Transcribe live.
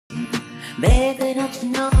Baby, don't you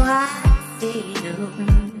know I see you?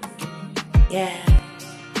 Yeah.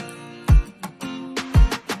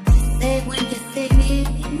 Say when you see me,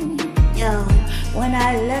 yo, when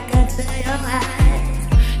I look into your eyes,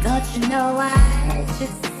 don't you know I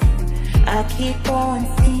keep on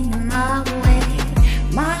seeing my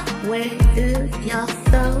way through your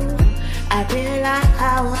soul. I realize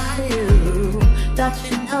how I do. Don't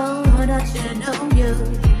you know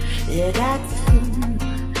you got to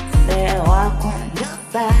say walk on your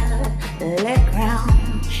side, let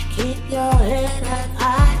ground, keep your head up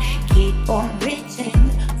high, keep on reaching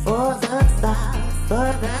for the stars,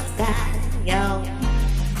 for the sky, yo.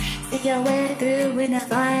 See your way through in the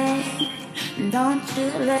flame, don't you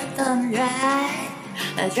let them drive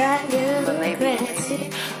you crazy.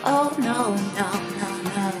 Oh no, no, no,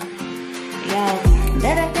 no, yo.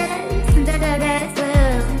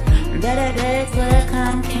 Better days will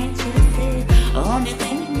come, can't you see? Only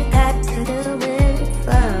thing you got to do is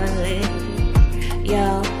follow,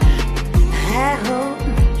 yo. Have hope,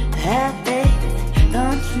 have faith.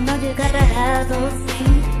 Don't you know you gotta have those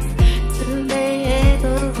things to be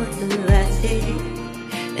able to achieve?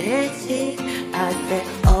 I said,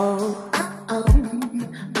 oh,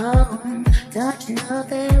 don't you know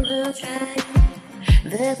they will try?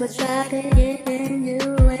 They will try to get in you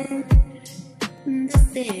and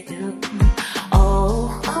deceive you.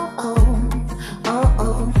 Oh,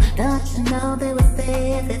 don't you know they will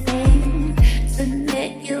say everything to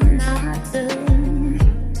make you not to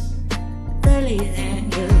believe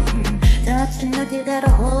in you? Don't you know you gotta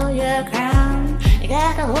hold your ground, you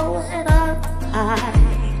gotta hold it up high,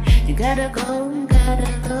 you gotta go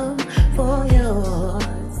for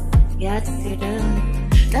yours. Yes, you do.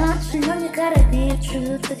 Don't you know you gotta be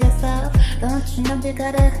true to yourself? Don't you know you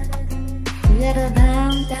gotta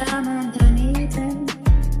bow down on your knees and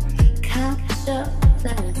count your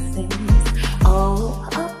blessings? Oh,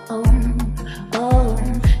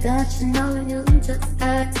 don't you know you just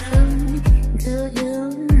got to do you,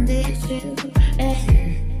 be true, and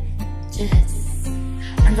just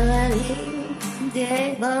believe, be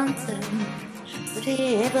able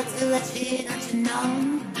to achieve.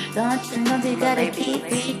 Don't you know you gotta keep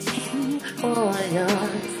reaching for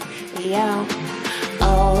yours, yo.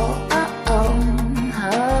 Oh,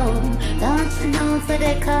 don't you know so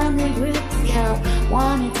they come in groups, yo.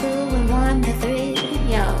 1 and 2 and 1 and 3,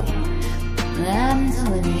 yo. I'm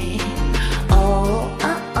doing it. Oh,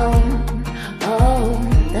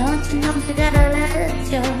 don't you know you gotta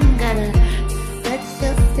gotta set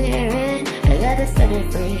your spirit, you gotta set it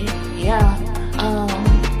free, yo.